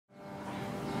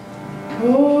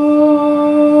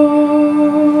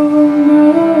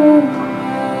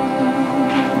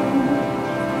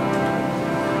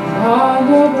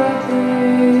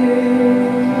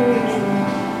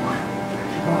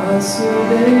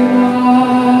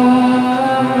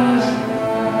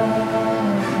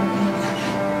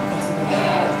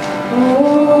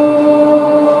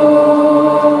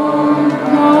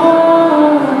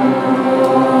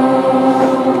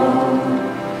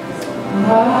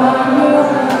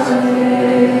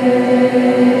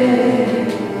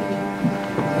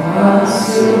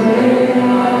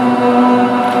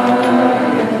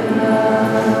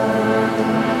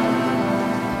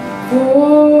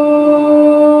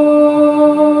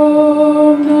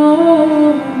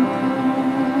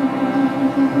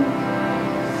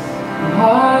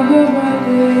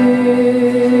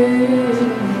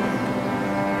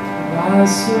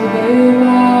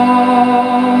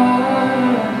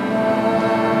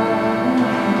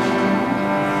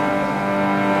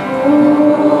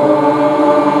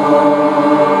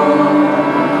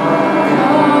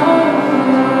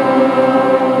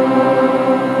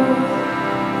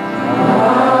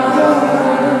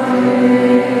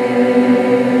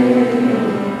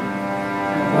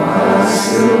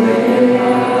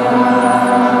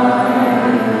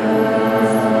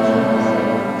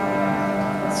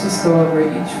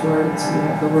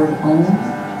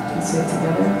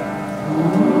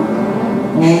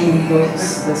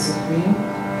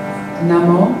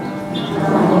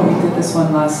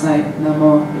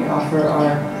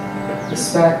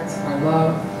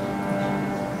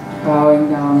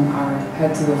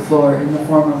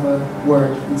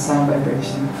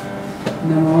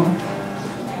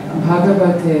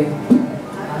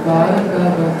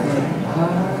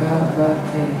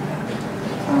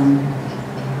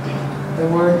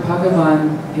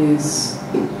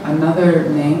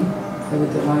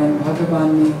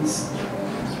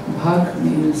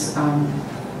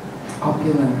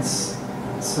Opulence.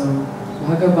 So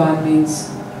Bhagavan means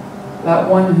that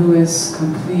one who is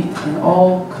complete in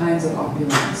all kinds of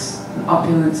opulence. And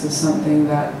opulence is something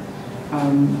that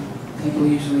people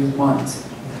usually want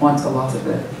a lot of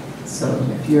it. So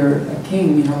if you're a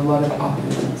king, you have a lot of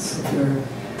opulence. If you're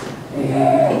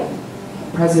a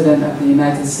president of the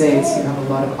United States, you have a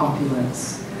lot of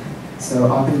opulence. So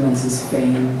opulence is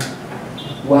fame,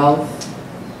 wealth,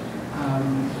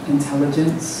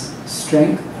 intelligence,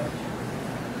 strength,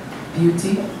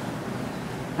 beauty,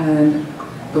 and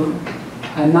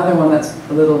another one that's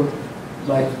a little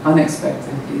like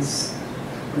unexpected is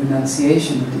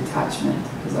renunciation, detachment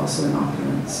is also an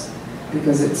opulence,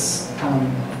 because it's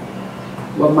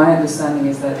well, my understanding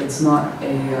is that it's not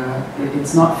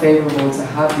favorable to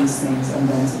have these things and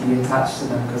then to be attached to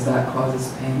them, because that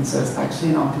causes pain. So it's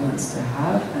actually an opulence to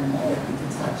have and yet be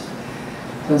detached.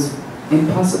 So it's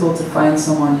impossible to find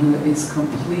someone who is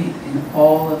complete in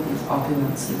all of these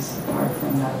opulences apart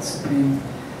from that supreme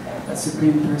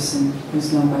person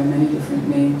who's known by many different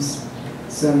names.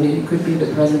 So you could be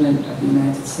the president of the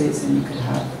United States and you could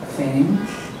have fame,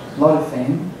 a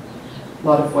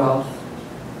lot of wealth,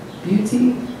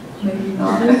 beauty, maybe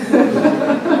not.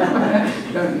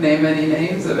 Don't name any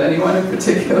names of anyone in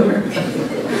particular.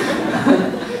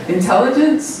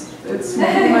 Intelligence,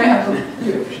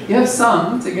 you have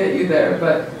some to get you there,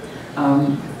 but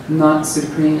not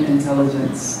supreme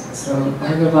intelligence. So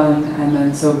Bhagavan, and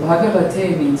then so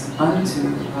Bhagavate means unto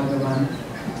Bhagavan.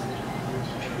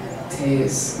 Te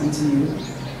is unto you.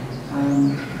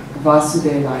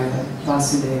 Vasudevaya,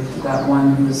 Vasudev, that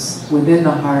one who's within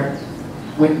the heart,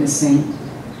 witnessing,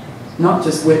 not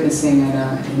just witnessing in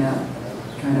a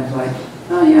kind of like,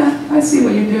 oh yeah, I see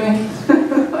what you're doing.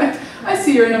 Like, I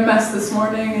see you're in a mess this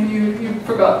morning and you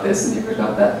forgot this and you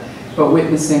forgot that. But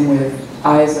witnessing with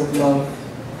eyes of love,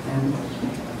 and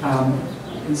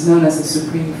he's known as a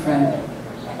supreme friend.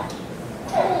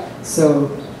 So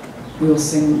we'll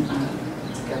sing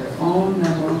together, Om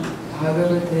Namo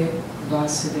Bhagavate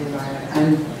Vasudevaya.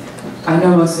 And I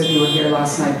know most of you were here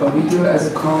last night, but we do it as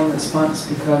a call and response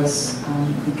because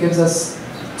it gives us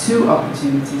two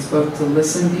opportunities, both to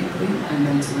listen deeply and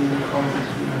then to really call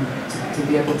deeply, and to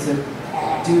be able to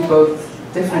do both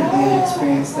differently and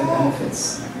experience their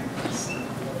benefits.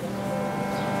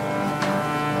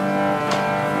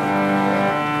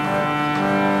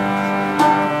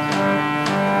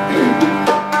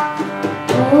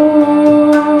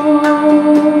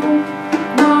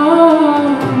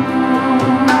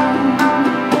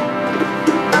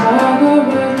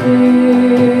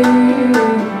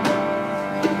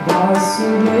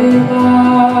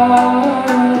 Vasudevaya.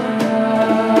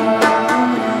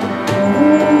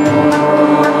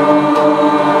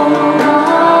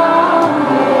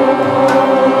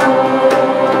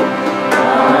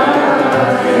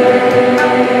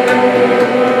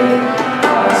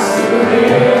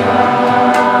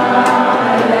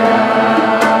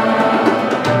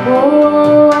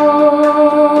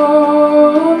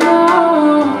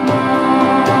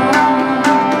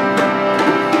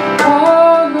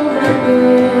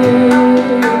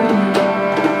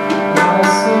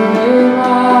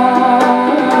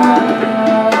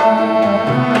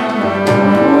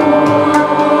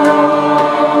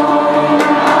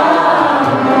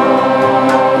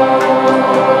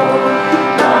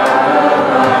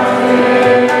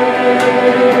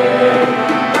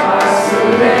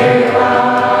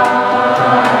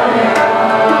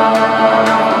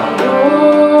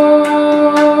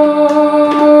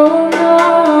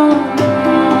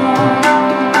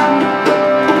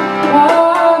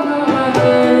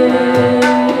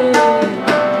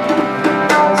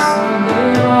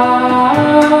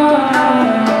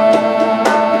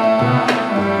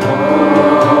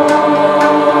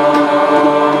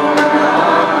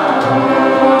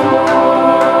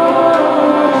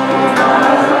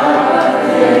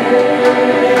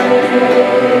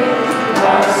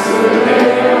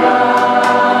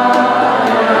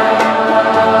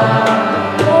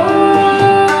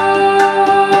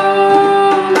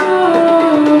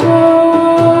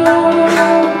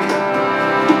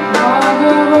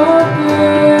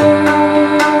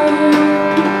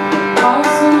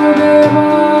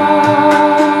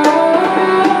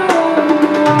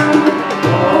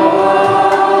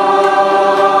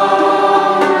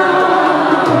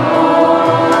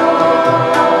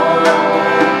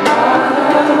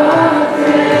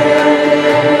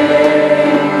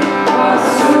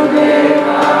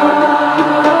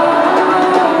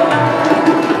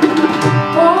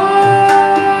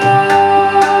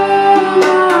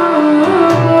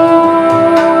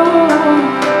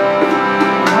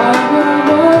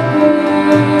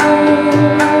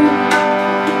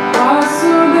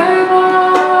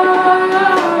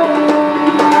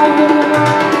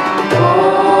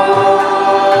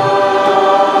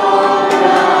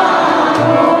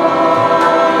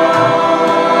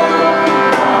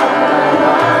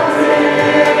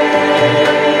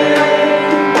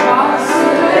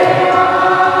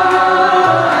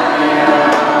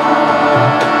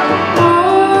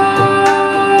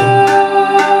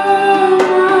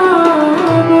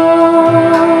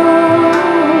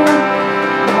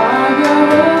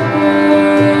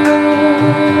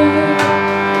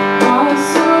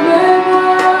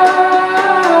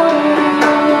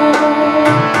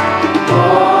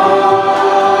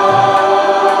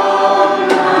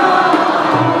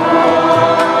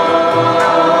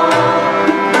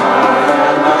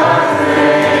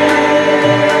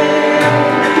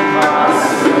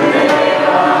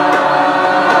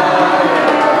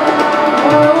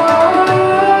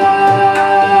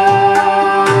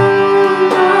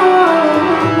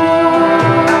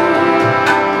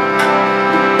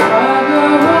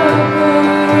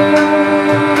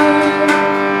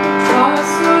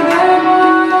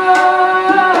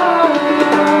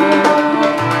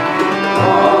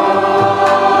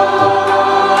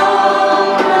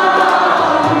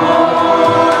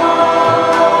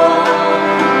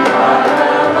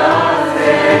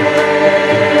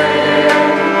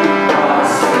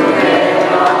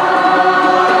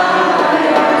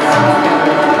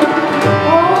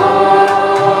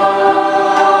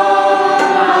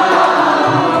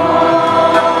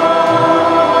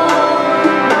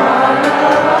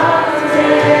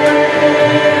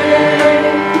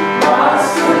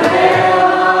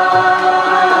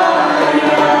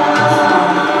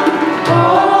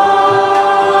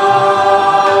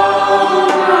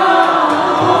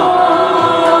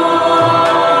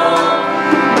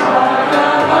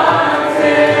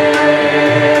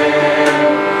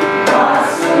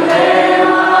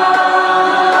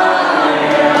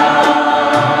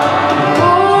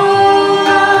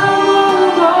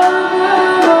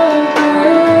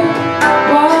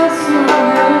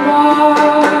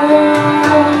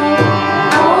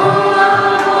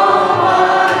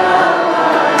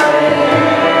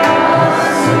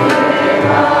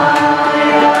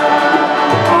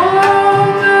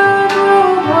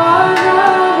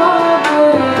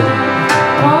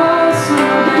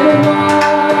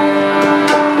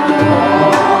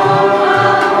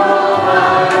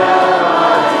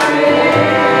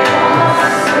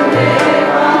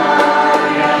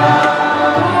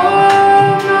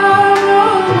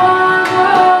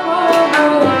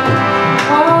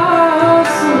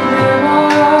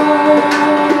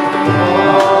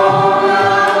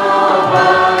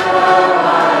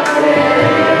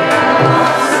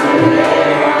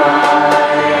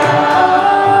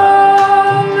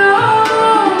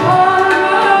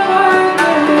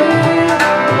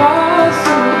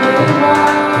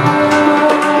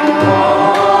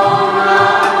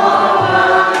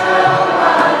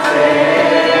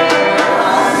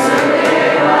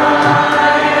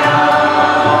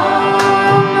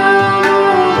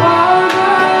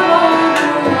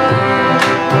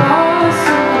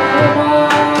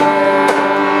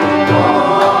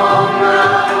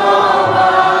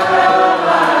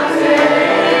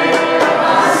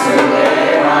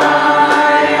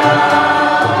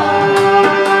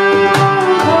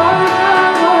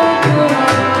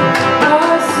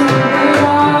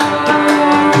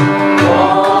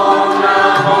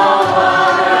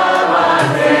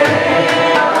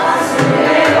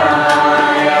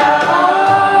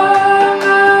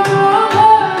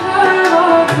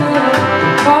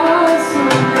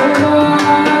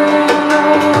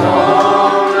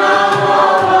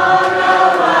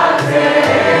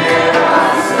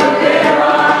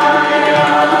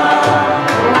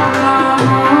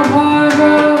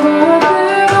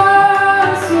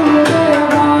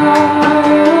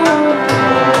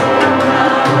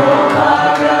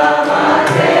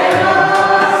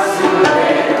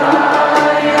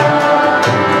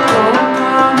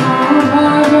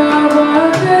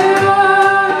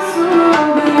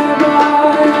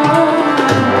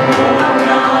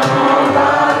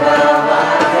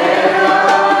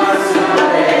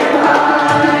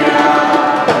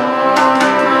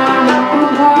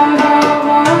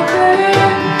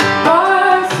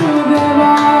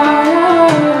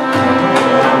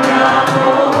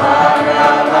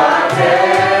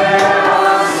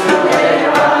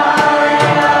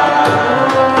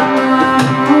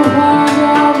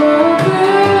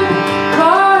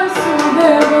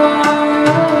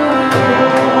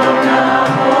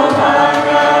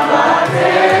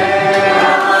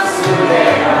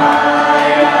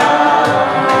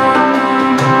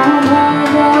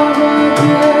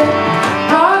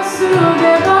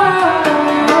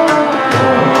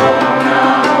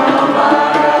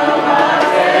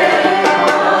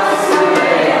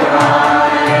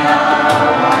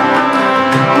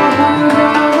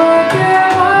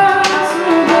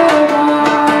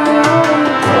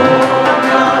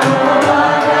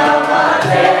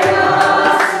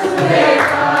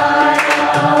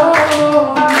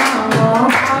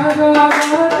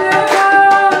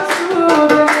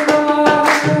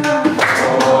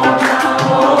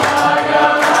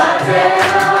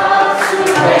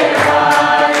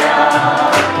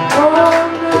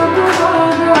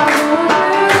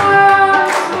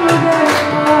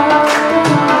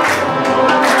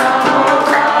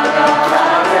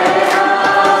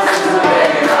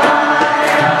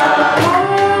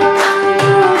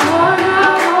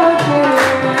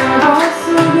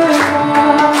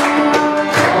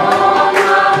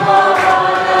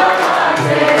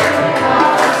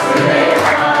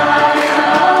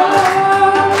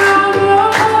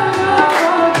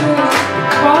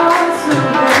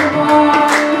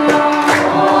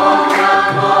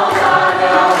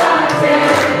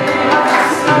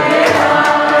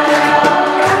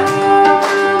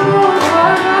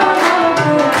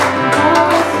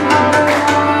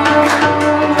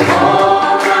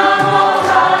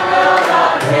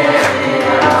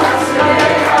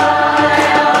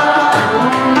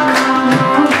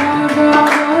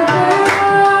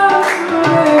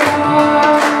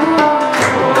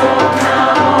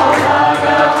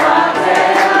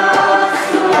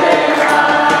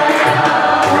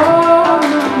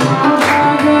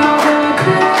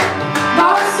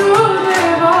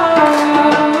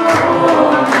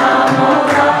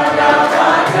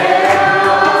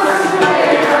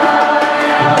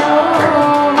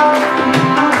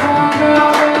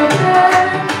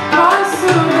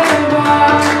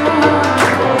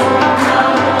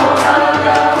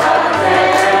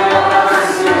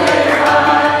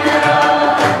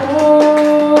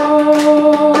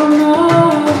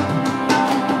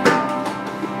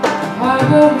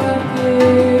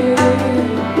 Hare